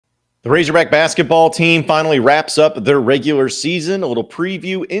The Razorback basketball team finally wraps up their regular season. A little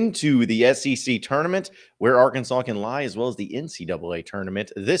preview into the SEC tournament, where Arkansas can lie, as well as the NCAA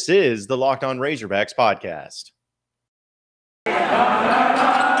tournament. This is the Locked On Razorbacks podcast.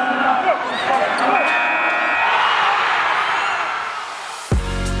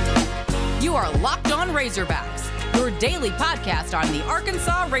 You are Locked On Razorbacks, your daily podcast on the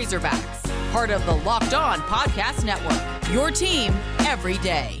Arkansas Razorbacks, part of the Locked On Podcast Network, your team every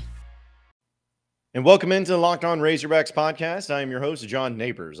day. And welcome into the Locked On Razorbacks podcast. I am your host, John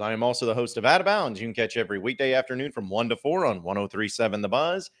Nabors. I am also the host of Out of Bounds. You can catch every weekday afternoon from 1 to 4 on 103.7 The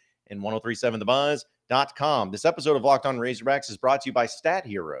Buzz and 103.7thebuzz.com. This episode of Locked On Razorbacks is brought to you by Stat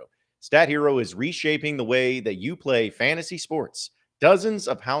Hero. Stat Hero is reshaping the way that you play fantasy sports. Dozens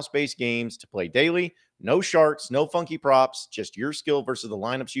of house-based games to play daily. No sharks, no funky props, just your skill versus the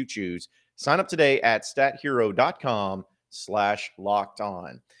lineups you choose. Sign up today at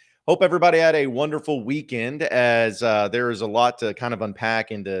stathero.com/lockedon. Hope everybody had a wonderful weekend, as there is a lot to kind of unpack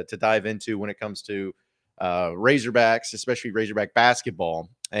and to dive into when it comes to Razorbacks, especially Razorback basketball.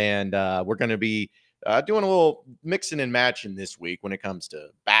 And we're going to be doing a little mixing and matching this week when it comes to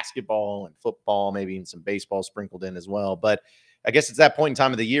basketball and football, maybe even some baseball sprinkled in as well. But I guess it's that point in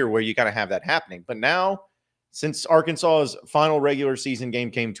time of the year where you kind of have that happening. But now, since Arkansas's final regular season game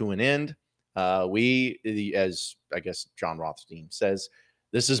came to an end, as I guess John Rothstein says,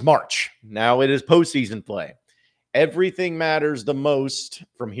 this is March. Now it is postseason play. Everything matters the most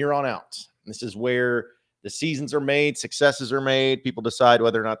from here on out. This is where the seasons are made, successes are made. People decide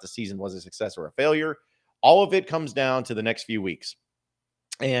whether or not the season was a success or a failure. All of it comes down to the next few weeks.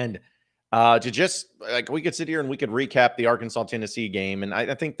 And to just, like, we could sit here and we could recap the Arkansas-Tennessee game. And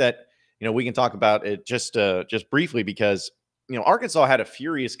I think that, we can talk about it just briefly because, Arkansas had a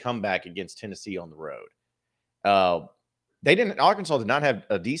furious comeback against Tennessee on the road. Arkansas did not have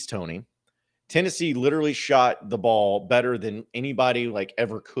Adese Toney. Tennessee literally shot the ball better than anybody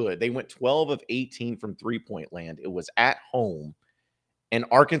ever could. They went 12 of 18 from three-point land. It was at home, and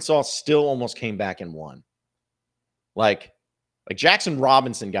Arkansas still almost came back and won. Like Jackson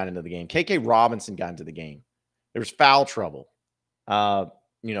Robinson got into the game. KK Robinson got into the game. There was foul trouble. There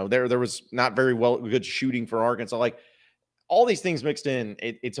was not very good shooting for Arkansas. All these things mixed in.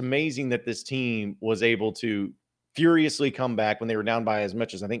 It's amazing that this team was able to furiously come back when they were down by as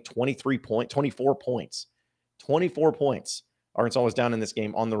much as, I think, 24 points. 24 points. Arkansas was down in this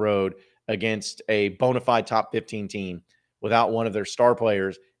game on the road against a bona fide top 15 team without one of their star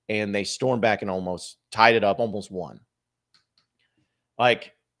players, and they stormed back and almost tied it up, almost won. Other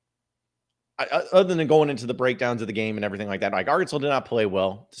than going into the breakdowns of the game and everything like that, Arkansas did not play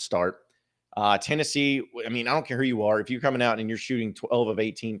well to start. Tennessee, I don't care who you are. If you're coming out and you're shooting 12 of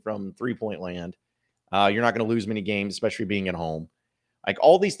 18 from three-point land, you're not going to lose many games, especially being at home.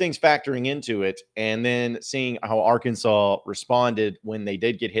 All these things factoring into it, and then seeing how Arkansas responded when they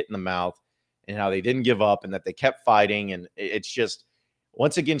did get hit in the mouth and how they didn't give up and that they kept fighting. And it's just,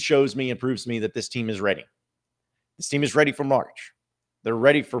 once again, shows me and proves to me that this team is ready. This team is ready for March. They're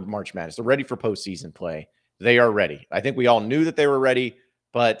ready for March Madness. They're ready for postseason play. They are ready. I think we all knew that they were ready,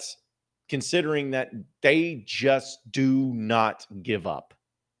 but considering that they just do not give up.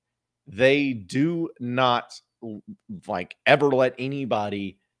 They do not ever let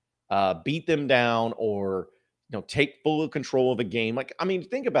anybody beat them down or take full control of a game.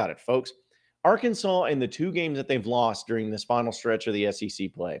 Think about it, folks. Arkansas, in the two games that they've lost during this final stretch of the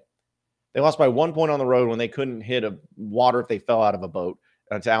SEC play, they lost by 1 point on the road when they couldn't hit a water if they fell out of a boat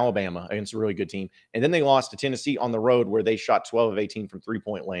to Alabama against a really good team. And then they lost to Tennessee on the road where they shot 12 of 18 from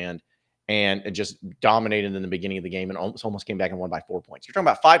three-point land and it just dominated in the beginning of the game and almost came back and won by 4 points. You're talking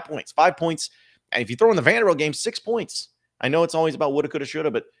about 5 points. 5 points. And if you throw in the Vanderbilt game, 6 points. I know it's always about woulda, coulda, shoulda,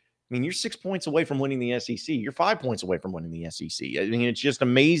 but you're 6 points away from winning the SEC. You're 5 points away from winning the SEC. It's just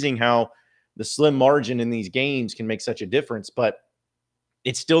amazing how the slim margin in these games can make such a difference, but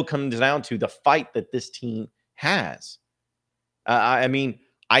it still comes down to the fight that this team has. I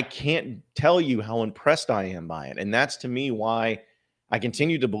can't tell you how impressed I am by it. And that's, to me, why I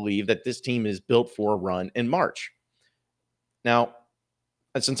continue to believe that this team is built for a run in March. Now,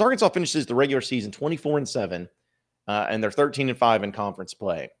 since Arkansas finishes the regular season 24-7, and they're 13-5 in conference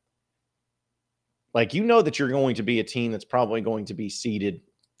play, that you're going to be a team that's probably going to be seeded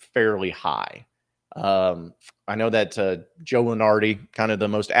fairly high. I know that Joe Lunardi, kind of the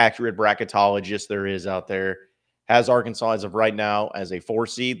most accurate bracketologist there is out there, has Arkansas as of right now as a 4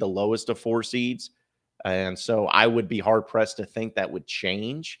 seed, the lowest of 4 seeds. And so I would be hard-pressed to think that would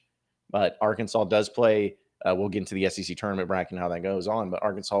change. But Arkansas does play, we'll get into the SEC tournament bracket and how that goes on, but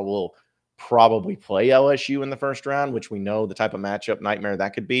Arkansas will probably play LSU in the first round, which we know the type of matchup nightmare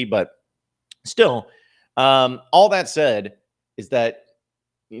that could be. But still, all that said is that,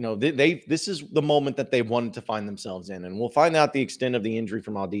 this is the moment that they wanted to find themselves in. And we'll find out the extent of the injury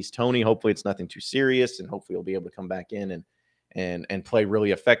from Aldis Toney. Hopefully it's nothing too serious, and hopefully he'll be able to come back in and play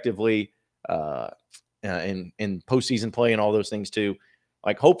really effectively in postseason play and all those things too.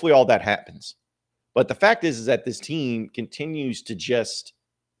 Like, hopefully all that happens. But the fact is that this team continues to just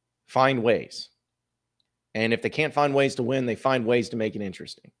find ways. And if they can't find ways to win, they find ways to make it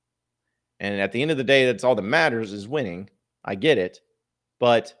interesting. And at the end of the day, that's all that matters, is winning. I get it.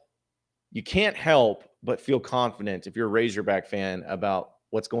 But you can't help but feel confident if you're a Razorback fan about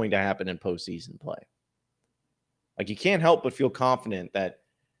what's going to happen in postseason play. Like, you can't help but feel confident that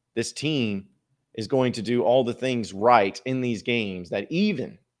this team is going to do all the things right in these games, that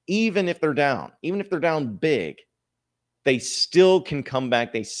even if they're down big, they still can come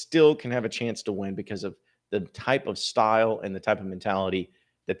back. They still can have a chance to win because of the type of style and the type of mentality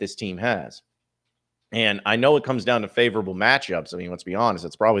that this team has. And I know it comes down to favorable matchups. I mean, let's be honest,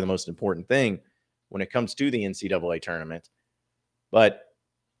 it's probably the most important thing when it comes to the NCAA tournament. But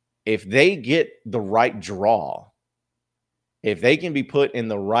if they get the right draw, if they can be put in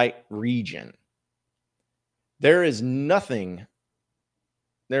the right region, there is nothing,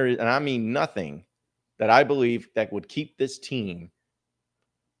 and I mean nothing, that I believe that would keep this team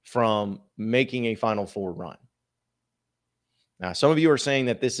from making a Final Four run. Now, some of you are saying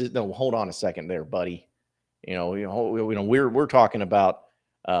that this is, no, hold on a second there, buddy. We're talking about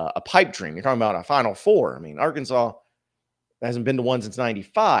a pipe dream. You're talking about a Final Four. I mean, Arkansas hasn't been to one since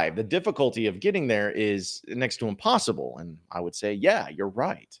 95. The difficulty of getting there is next to impossible. And I would say, yeah, you're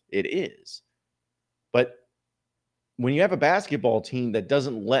right. It is. But when you have a basketball team that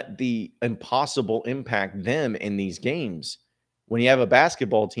doesn't let the impossible impact them in these games, when you have a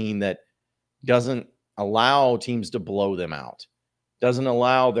basketball team that doesn't allow teams to blow them out, doesn't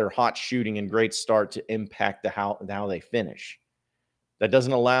allow their hot shooting and great start to impact how they finish, that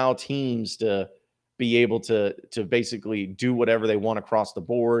doesn't allow teams to be able to basically do whatever they want across the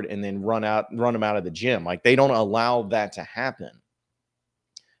board and then run them out of the gym. Like, they don't allow that to happen.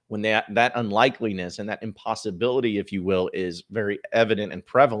 When that unlikeliness and that impossibility, if you will, is very evident and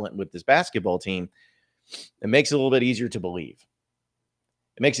prevalent with this basketball team, it makes it a little bit easier to believe.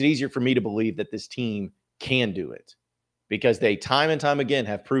 It makes it easier for me to believe that this team can do it, because they time and time again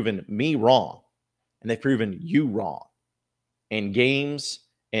have proven me wrong, and they've proven you wrong in games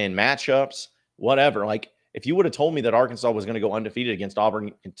and matchups, whatever. Like, if you would have told me that Arkansas was going to go undefeated against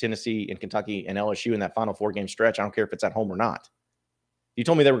Auburn, Tennessee, and Kentucky and LSU in that Final Four game stretch, I don't care if it's at home or not. If you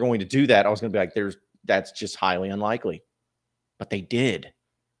told me they were going to do that, I was going to be like, that's just highly unlikely. But they did.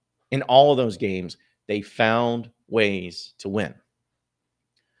 In all of those games, they found ways to win.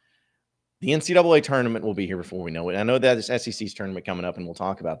 The NCAA tournament will be here before we know it. I know that this SEC's tournament coming up, and we'll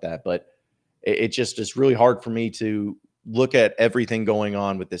talk about that, but it just is really hard for me to look at everything going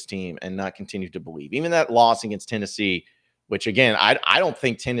on with this team and not continue to believe. Even that loss against Tennessee, which, again, I don't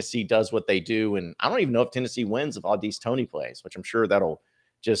think Tennessee does what they do, and I don't even know if Tennessee wins if Aldis Toney plays, which I'm sure that'll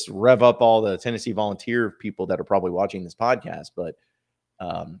just rev up all the Tennessee Volunteer people that are probably watching this podcast. But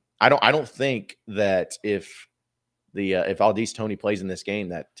I don't think that if Aldis Toney plays in this game,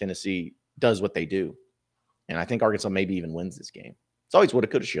 that Tennessee does what they do. And I think Arkansas maybe even wins this game. It's always woulda,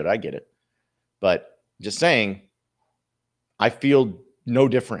 coulda, shoulda. I get it. But just saying, I feel no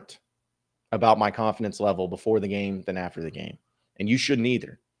different about my confidence level before the game than after the game. And you shouldn't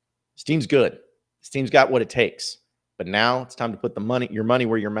either. This team's good. This team's got what it takes. But now it's time to put your money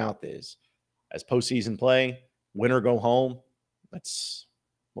where your mouth is. As postseason play, win or go home, that's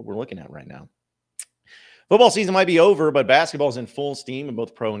what we're looking at right now. Football season might be over, but basketball is in full steam in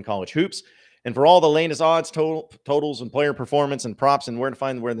both pro and college hoops. And for all the latest odds, totals, and player performance and props, and where to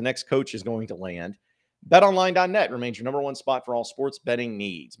find where the next coach is going to land, BetOnline.net remains your number one spot for all sports betting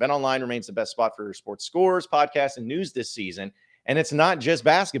needs. BetOnline remains the best spot for your sports scores, podcasts, and news this season. And it's not just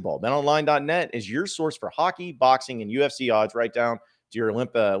basketball. BetOnline.net is your source for hockey, boxing, and UFC odds, right down to your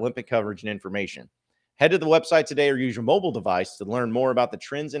Olympic coverage and information. Head to the website today or use your mobile device to learn more about the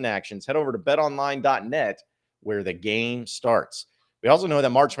trends and actions. Head over to betonline.net, where the game starts. We also know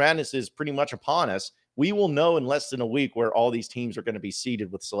that March Madness is pretty much upon us. We will know in less than a week where all these teams are going to be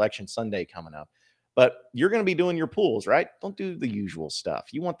seeded with Selection Sunday coming up. But you're going to be doing your pools, right? Don't do the usual stuff.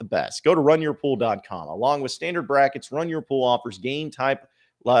 You want the best. Go to runyourpool.com. Along with standard brackets, Run Your Pool offers game type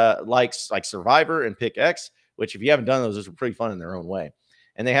like Survivor and Pick X, which if you haven't done those are pretty fun in their own way.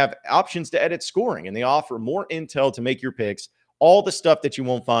 And they have options to edit scoring, and they offer more intel to make your picks, all the stuff that you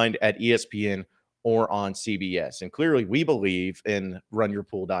won't find at ESPN or on CBS. And clearly we believe in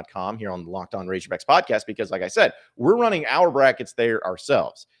runyourpool.com here on the Locked On Razorbacks podcast because, like I said, we're running our brackets there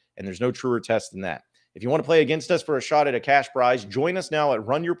ourselves, and there's no truer test than that. If you want to play against us for a shot at a cash prize, join us now at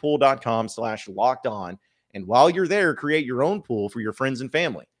runyourpool.com/lockedon. And while you're there, create your own pool for your friends and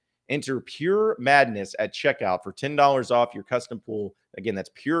family. Enter Pure Madness at checkout for $10 off your custom pool. Again, that's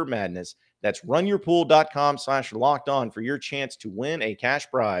Pure Madness. That's runyourpool.com/lockedon for your chance to win a cash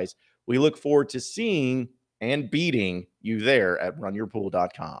prize. We look forward to seeing and beating you there at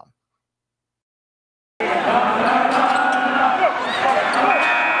runyourpool.com.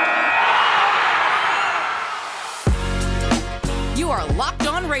 You are Locked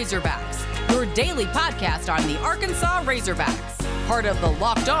On Razorbacks, your daily podcast on the Arkansas Razorbacks, part of the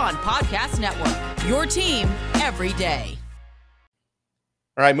Locked On Podcast Network, your team every day.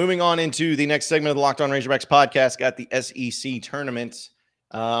 All right, moving on into the next segment of the Locked On Razorbacks podcast. Got the SEC tournament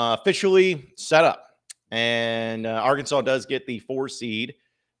officially set up, and Arkansas does get the 4 seed,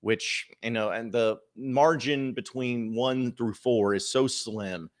 which, and the margin between 1 through 4 is so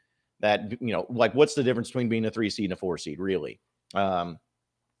slim that, like, what's the difference between being a 3 seed and a 4 seed, really? I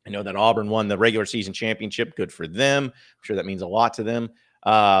know that Auburn won the regular season championship. Good for them. I'm sure that means a lot to them.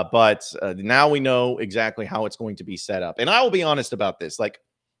 But now we know exactly how it's going to be set up. And I will be honest about this, like,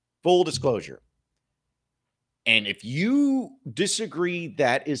 full disclosure. And if you disagree,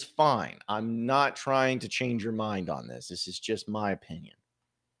 that is fine. I'm not trying to change your mind on this. This is just my opinion.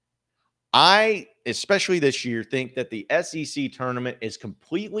 I, especially this year, think that the SEC tournament is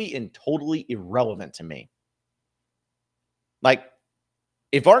completely and totally irrelevant to me. Like,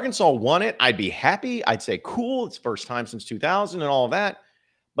 if Arkansas won it, I'd be happy. I'd say, cool, it's first time since 2000 and all of that.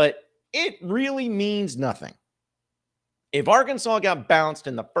 But it really means nothing. If Arkansas got bounced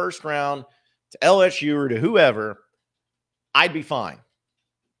in the first round to LSU or to whoever, I'd be fine.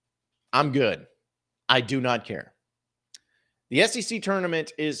 I'm good. I do not care. The SEC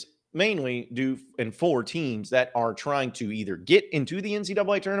tournament is mainly due in 4 teams that are trying to either get into the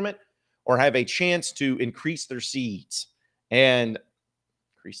NCAA tournament or have a chance to increase their seeds. And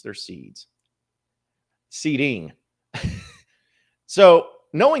increase their seeding. So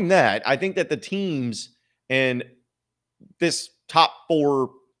knowing that, I think that the teams in this top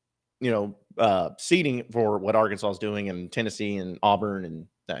 4, seeding for what Arkansas is doing in Tennessee and Auburn and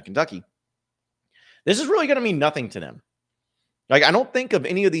Kentucky, this is really going to mean nothing to them. Like, I don't think of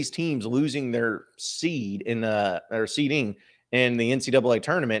any of these teams losing their seed in their seeding in the NCAA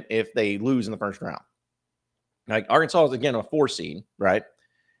tournament if they lose in the first round. Like, Arkansas is, again, a 4 seed, right?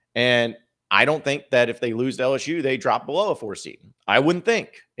 And I don't think that if they lose to LSU, they drop below a 4 seed. I wouldn't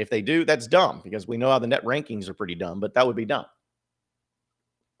think. If they do, that's dumb because we know how the net rankings are pretty dumb, but that would be dumb.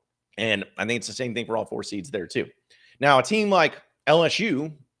 And I think it's the same thing for all 4 seeds there too. Now, a team like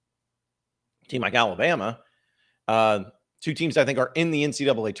LSU, a team like Alabama, 2 teams I think are in the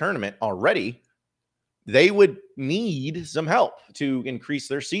NCAA tournament already, they would need some help to increase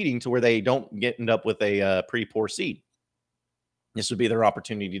their seeding to where they don't end up with a pretty poor seed. This would be their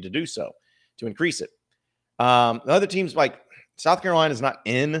opportunity to do so, to increase it. Other teams like South Carolina is not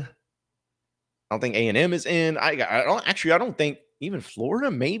in. I don't think A&M is in. I don't think even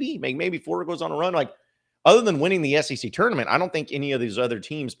Florida, maybe Florida goes on a run. Like, other than winning the SEC tournament, I don't think any of these other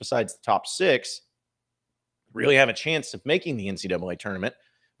teams besides the top 6 really have a chance of making the NCAA tournament.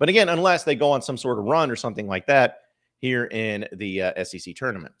 But again, unless they go on some sort of run or something like that here in the SEC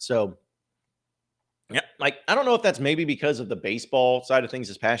tournament. So, yeah, like, I don't know if that's maybe because of the baseball side of things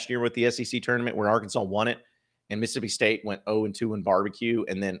this past year with the SEC tournament where Arkansas won it and Mississippi State went 0-2 in barbecue,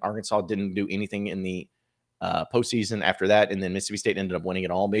 and then Arkansas didn't do anything in the postseason after that, and then Mississippi State ended up winning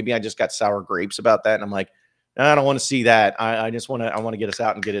it all. Maybe I just got sour grapes about that, and I'm like, I don't want to see that. I want to get us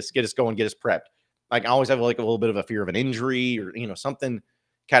out and get us going, get us prepped. Like, I always have like a little bit of a fear of an injury or something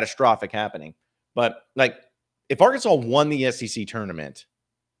catastrophic happening. But like, if Arkansas won the SEC tournament,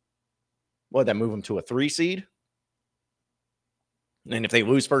 would that move them to a 3 seed? And if they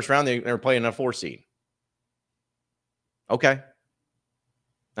lose first round, they're playing a 4 seed. Okay.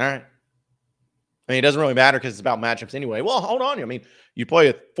 All right. I mean, it doesn't really matter because it's about matchups anyway. Well, hold on. I mean, you play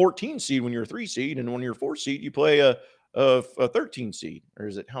a 14 seed when you're a 3 seed, and when you're a 4 seed, you play a 13 seed. Or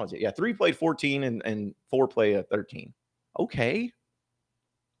is it, how is it? Yeah, 3 played 14 and 4 play a 13. Okay.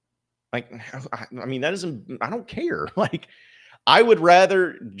 Like, I mean, that isn't, I don't care. Like, I would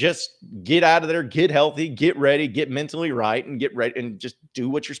rather just get out of there, get healthy, get ready, get mentally right, and get ready and just do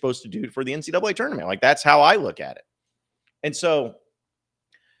what you're supposed to do for the NCAA tournament. Like, that's how I look at it. And so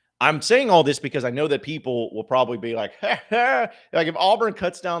I'm saying all this because I know that people will probably be like, like, if Auburn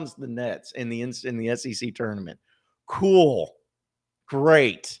cuts down the nets in the SEC tournament, cool,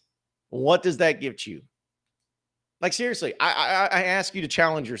 great. What does that get you? Like, seriously, I ask you to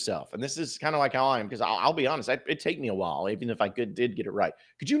challenge yourself. And this is kind of like how I am, because I'll be honest, it'd take me a while, even if I did get it right.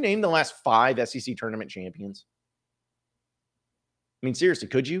 Could you name the last 5 SEC tournament champions? I mean, seriously,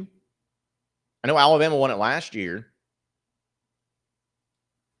 could you? I know Alabama won it last year.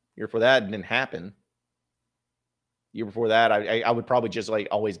 Year before that, it didn't happen. Year before that, I would probably just like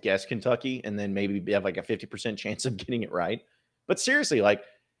always guess Kentucky and then maybe have like a 50% chance of getting it right. But seriously, like,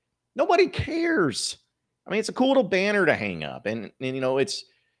 nobody cares. I mean, it's a cool little banner to hang up, and you know, it's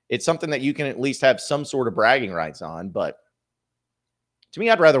something that you can at least have some sort of bragging rights on. But to me,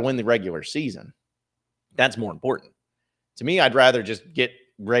 I'd rather win the regular season. That's more important. To me, I'd rather just get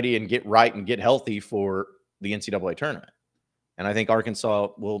ready and get right and get healthy for the NCAA tournament. And I think Arkansas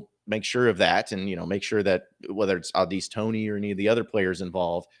will make sure of that, and, you know, make sure that whether it's Adis Toney or any of the other players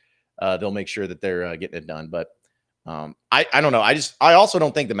involved, they'll make sure that they're getting it done. But I don't know. I also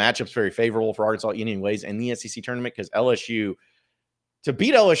don't think the matchup's very favorable for Arkansas anyways in the SEC tournament, because LSU, to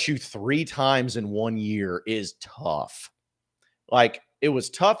beat LSU 3 times in 1 year is tough. Like, it was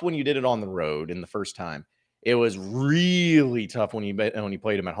tough when you did it on the road in the first time. It was really tough when you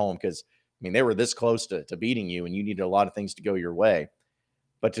played them at home, because, I mean, they were this close to beating you, and you needed a lot of things to go your way.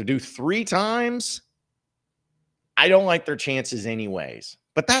 But to do 3 times, I don't like their chances anyways.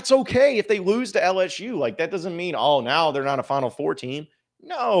 But that's okay if they lose to LSU. Like, that doesn't mean, oh, now they're not a Final Four team.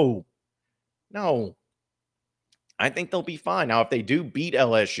 No. I think they'll be fine. Now, if they do beat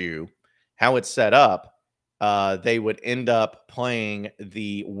LSU, how it's set up, they would end up playing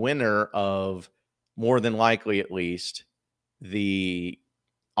the winner of, more than likely at least, the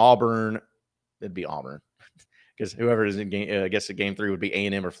Auburn. It'd be Auburn. Because whoever is in game, I guess the game 3 would be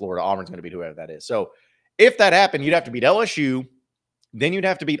A&M or Florida. Auburn's going to beat whoever that is. So if that happened, you'd have to beat LSU. Then you'd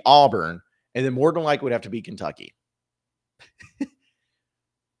have to beat Auburn, and then more than likely would have to beat Kentucky.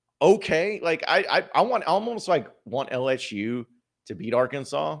 Okay, like I almost like want LSU to beat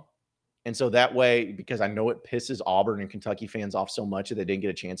Arkansas, and so that way, because I know it pisses Auburn and Kentucky fans off so much that they didn't get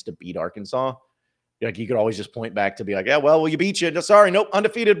a chance to beat Arkansas. Like, you could always just point back to be like, yeah, well, you beat you. Sorry, nope,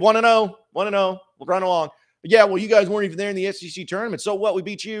 undefeated, 1-0, 1-0. We'll run along. But yeah, well, you guys weren't even there in the SEC tournament. So what? We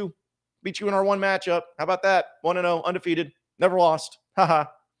beat you in our 1 matchup. How about that? 1-0, undefeated, never lost. Haha.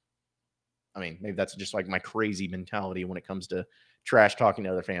 I mean, maybe that's just like my crazy mentality when it comes to trash talking to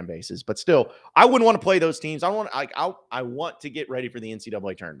other fan bases. But still, I wouldn't want to play those teams. I want to get ready for the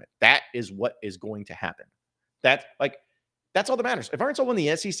NCAA tournament. That is what is going to happen. That's all that matters. If Arkansas won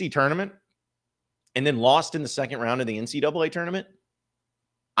the SEC tournament and then lost in the second round of the NCAA tournament,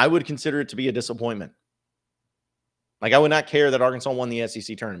 I would consider it to be a disappointment. Like, I would not care that Arkansas won the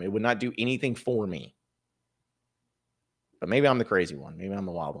SEC tournament. It would not do anything for me. But maybe I'm the crazy one. Maybe I'm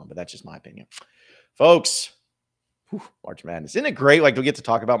the wild one, but that's just my opinion. Folks, March Madness. Isn't it great, like, to get to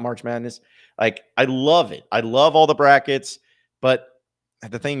talk about March Madness? Like, I love it. I love all the brackets, but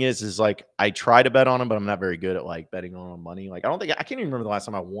the thing is like, I try to bet on them, but I'm not very good at, like, betting on money. Like, I can't even remember the last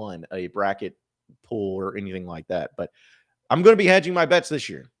time I won a bracket pool or anything like that. But I'm going to be hedging my bets this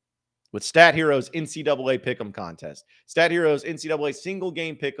year with Stat Heroes NCAA Pick'em contest. Stat Heroes NCAA single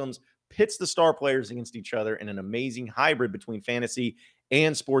game Pick'ems pits the star players against each other in an amazing hybrid between fantasy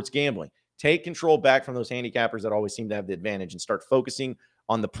and sports gambling. Take control back from those handicappers that always seem to have the advantage and start focusing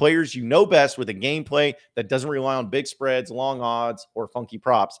on the players you know best with a gameplay that doesn't rely on big spreads, long odds, or funky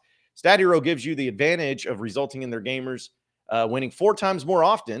props. Stat Hero gives you the advantage of resulting in their gamers winning 4 times more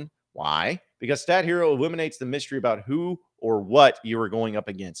often. Why? Because Stat Hero eliminates the mystery about who or what you are going up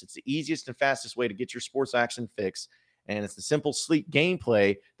against. It's the easiest and fastest way to get your sports action fix. And it's the simple, sleek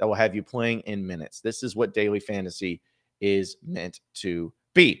gameplay that will have you playing in minutes. This is what daily fantasy is meant to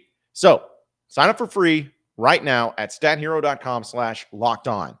be. So sign up for free right now at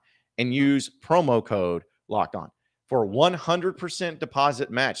stathero.com/lockedon and use promo code lockedon for a 100%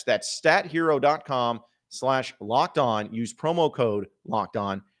 deposit match. That's stathero.com/lockedon. Use promo code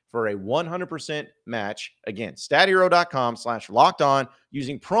lockedon for a 100% match. Again, stathero.com/lockedon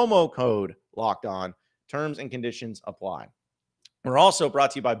using promo code lockedon. Terms and conditions apply. We're also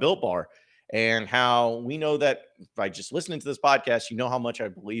brought to you by Built Bar, and how we know that by just listening to this podcast, you know how much I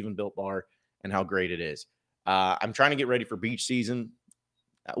believe in Built Bar and how great it is. I'm trying to get ready for beach season.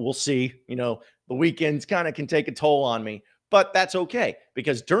 We'll see. You know, the weekends kind of can take a toll on me, but that's okay,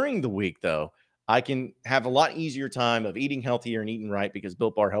 because during the week, though, I can have a lot easier time of eating healthier and eating right, because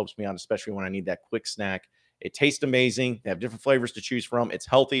Built Bar helps me out, especially when I need that quick snack. It tastes amazing. They have different flavors to choose from. It's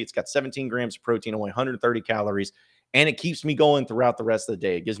healthy. It's got 17 grams of protein, only 130 calories, and it keeps me going throughout the rest of the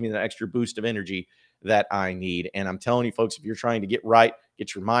day. It gives me that extra boost of energy that I need. And I'm telling you, folks, if you're trying to get right,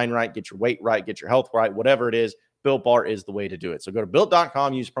 get your mind right, get your weight right, get your health right, whatever it is, Built Bar is the way to do it. So go to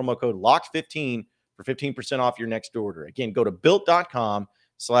built.com, use promo code LOCK15 for 15% off your next order. Again, go to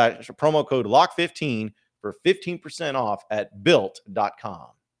built.com/promo code LOCK15 for 15% off at built.com.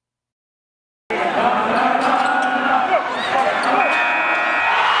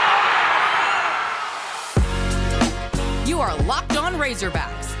 You are Locked On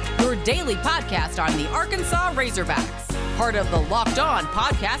Razorbacks, your daily podcast on the Arkansas Razorbacks, part of the Locked On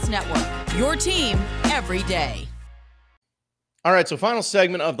Podcast Network, your team every day. All right, so final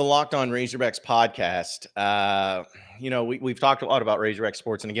segment of the Locked On Razorbacks podcast. We've talked a lot about Razorback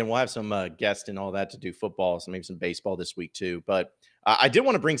sports, and again, we'll have some guests and all that to do football, so maybe some baseball this week too. But I did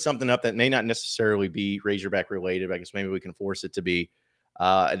want to bring something up that may not necessarily be Razorback related, but I guess maybe we can force it to be.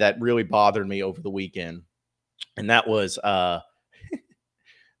 That really bothered me over the weekend, and that was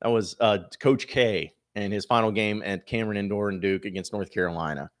Coach K and his final game at Cameron Indoor and Duke against North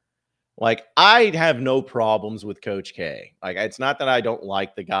Carolina. Like, I have no problems with Coach K. Like, it's not that I don't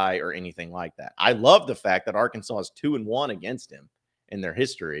like the guy or anything like that. I love the fact that Arkansas is 2-1 against him in their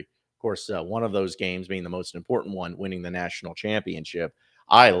history. Of course, one of those games being the most important one, winning the national championship.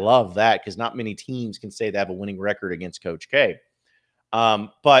 I love that because not many teams can say they have a winning record against Coach K.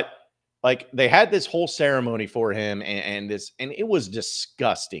 But like, they had this whole ceremony for him, and it was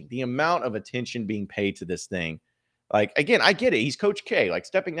disgusting. The amount of attention being paid to this thing. Like, again, I get it. He's Coach K. Like,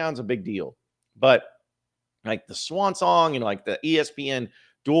 stepping down is a big deal. But, like, the swan song and, like, the ESPN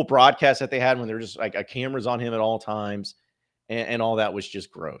dual broadcast that they had when they were just, like, a camera's on him at all times and all that was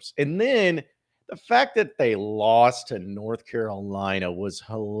just gross. And then the fact that they lost to North Carolina was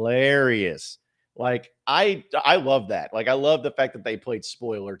hilarious. Like, I love that. Like, I love the fact that they played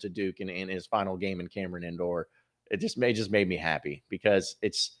spoiler to Duke in his final game in Cameron Indoor. It just made me happy because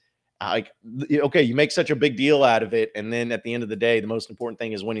it's, like, okay, you make such a big deal out of it, and then at the end of the day, the most important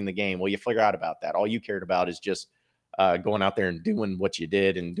thing is winning the game. Well, you figure out about that. All you cared about is just going out there and doing what you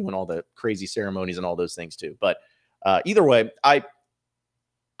did and doing all the crazy ceremonies and all those things too. But either way, I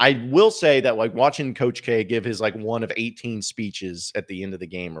will say that, like, watching Coach K give his, like, one of 18 speeches at the end of the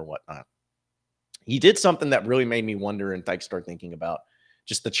game or whatnot, he did something that really made me wonder and, like, start thinking about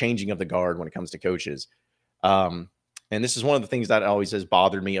just the changing of the guard when it comes to coaches. And this is one of the things that always has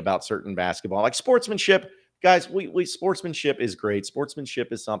bothered me about certain basketball, like sportsmanship. Guys, sportsmanship is great.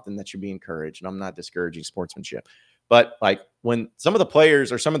 Sportsmanship is something that should be encouraged, and I'm not discouraging sportsmanship. But, like, when some of the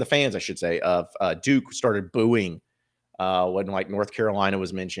players, or some of the fans, I should say, of Duke started booing when, like, North Carolina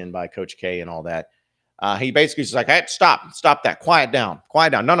was mentioned by Coach K and all that, he basically was like, "Hey, stop that, quiet down,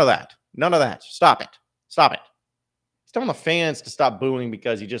 none of that, stop it." He's telling the fans to stop booing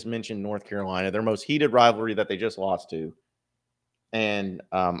because he just mentioned North Carolina, their most heated rivalry that they just lost to. And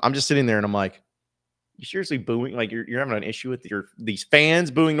I'm just sitting there and I'm like, you seriously booing? Like, you're having an issue with these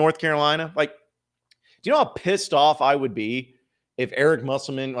fans booing North Carolina? Like, do you know how pissed off I would be if Eric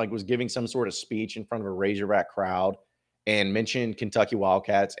Musselman, like, was giving some sort of speech in front of a Razorback crowd and mentioned Kentucky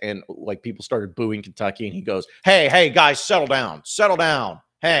Wildcats, and, like, people started booing Kentucky, and he goes, hey guys, settle down.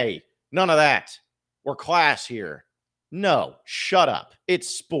 Hey, none of that. We're class here. No, shut up. It's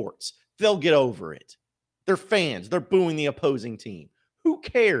sports. They'll get over it. They're fans. They're booing the opposing team. Who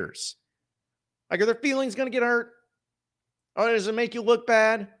cares? Like, are their feelings going to get hurt? Or does it make you look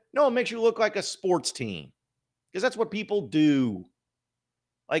bad? No, it makes you look like a sports team. Because that's what people do.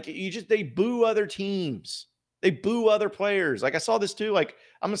 Like, they boo other teams. They boo other players. Like, I saw this too. Like,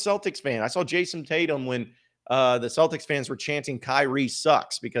 I'm a Celtics fan. I saw Jason Tatum when the Celtics fans were chanting Kyrie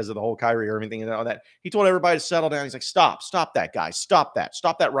sucks because of the whole Kyrie Irving thing and all that. He told everybody to settle down. He's like, stop that, guys. Stop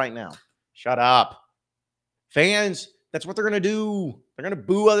that right now. Shut up. Fans, that's what they're going to do. They're going to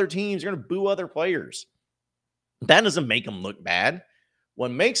boo other teams. They're going to boo other players. That doesn't make them look bad.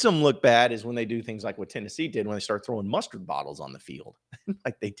 What makes them look bad is when they do things like what Tennessee did when they start throwing mustard bottles on the field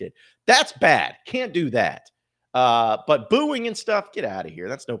like they did. That's bad. Can't do that. But booing and stuff, get out of here.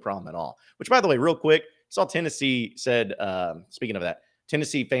 That's no problem at all. Which, by the way, real quick, saw Tennessee said, speaking of that,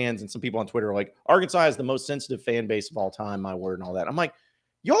 Tennessee fans and some people on Twitter are like, Arkansas is the most sensitive fan base of all time, my word, and all that. I'm like,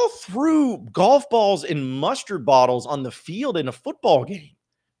 y'all threw golf balls and mustard bottles on the field in a football game.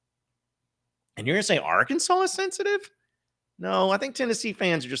 And you're going to say Arkansas is sensitive? No, I think Tennessee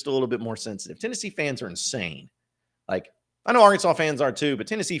fans are just a little bit more sensitive. Tennessee fans are insane. Like, I know Arkansas fans are too, but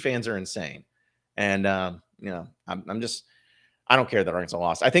Tennessee fans are insane. And, I'm just, I don't care that Arkansas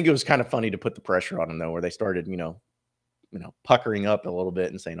lost. I think it was kind of funny to put the pressure on them, though, where they started, puckering up a little bit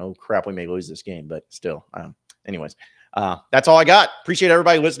and saying, oh, crap, we may lose this game. But still, anyways, that's all I got. Appreciate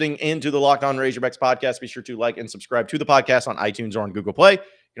everybody listening into the Locked On Razorbacks podcast. Be sure to like and subscribe to the podcast on iTunes or on Google Play.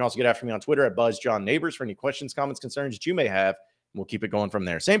 You can also get after me on Twitter at BuzzJohnNabors for any questions, comments, concerns that you may have. And we'll keep it going from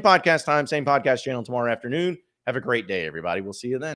there. Same podcast time, same podcast channel tomorrow afternoon. Have a great day, everybody. We'll see you then.